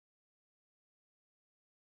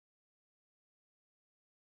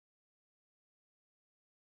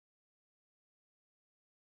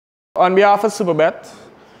On behalf of SuperBet,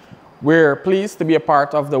 we're pleased to be a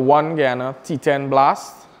part of the Guyana T10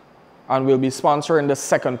 Blast, and we'll be sponsoring the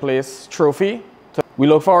second place trophy. We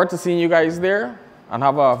look forward to seeing you guys there and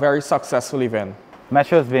have a very successful event.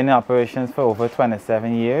 Metro has been in operations for over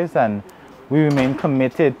 27 years, and we remain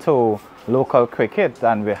committed to local cricket,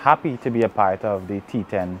 and we're happy to be a part of the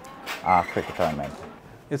T10 cricket tournament.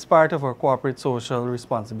 It's part of our corporate social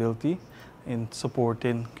responsibility in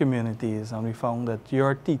supporting communities, and we found that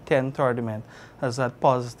your T10 tournament has had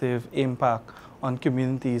positive impact on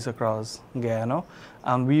communities across Guyana,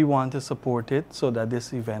 and we want to support it so that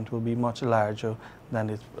this event will be much larger than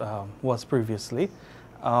it was previously.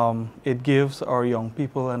 It gives our young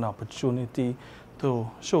people an opportunity to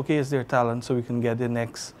showcase their talent so we can get the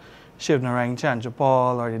next Shivnarang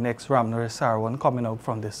Chanjapal or the next Ramnara Sarwan coming out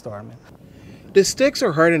from this tournament. The stakes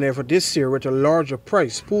are higher than ever this year with a larger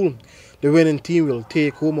prize pool. The winning team will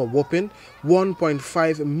take home a whopping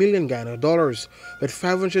 $1.5 million Guyana dollars, with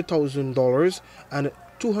 $500,000 and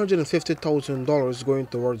 $250,000 going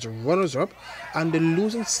towards the runners-up and the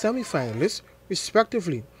losing semi-finalists,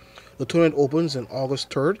 respectively. The tournament opens on August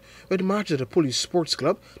 3rd with matches at the Police Sports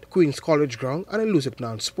Club, the Queen's College Ground, and the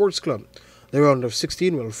Georgetown Sports Club. The round of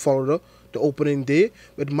 16 will follow the opening day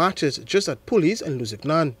with matches just at Police and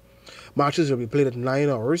Georgetown. Matches will be played at 9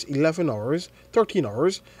 hours, 11 hours, 13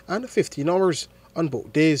 hours, and 15 hours on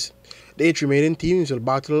both days. The 8 remaining teams will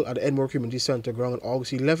battle at the Edmore Community Centre ground on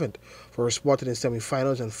August 11th for a spot in the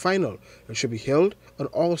semi-finals and final, which should be held on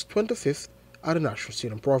August 25th at the National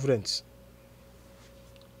Stadium, Providence.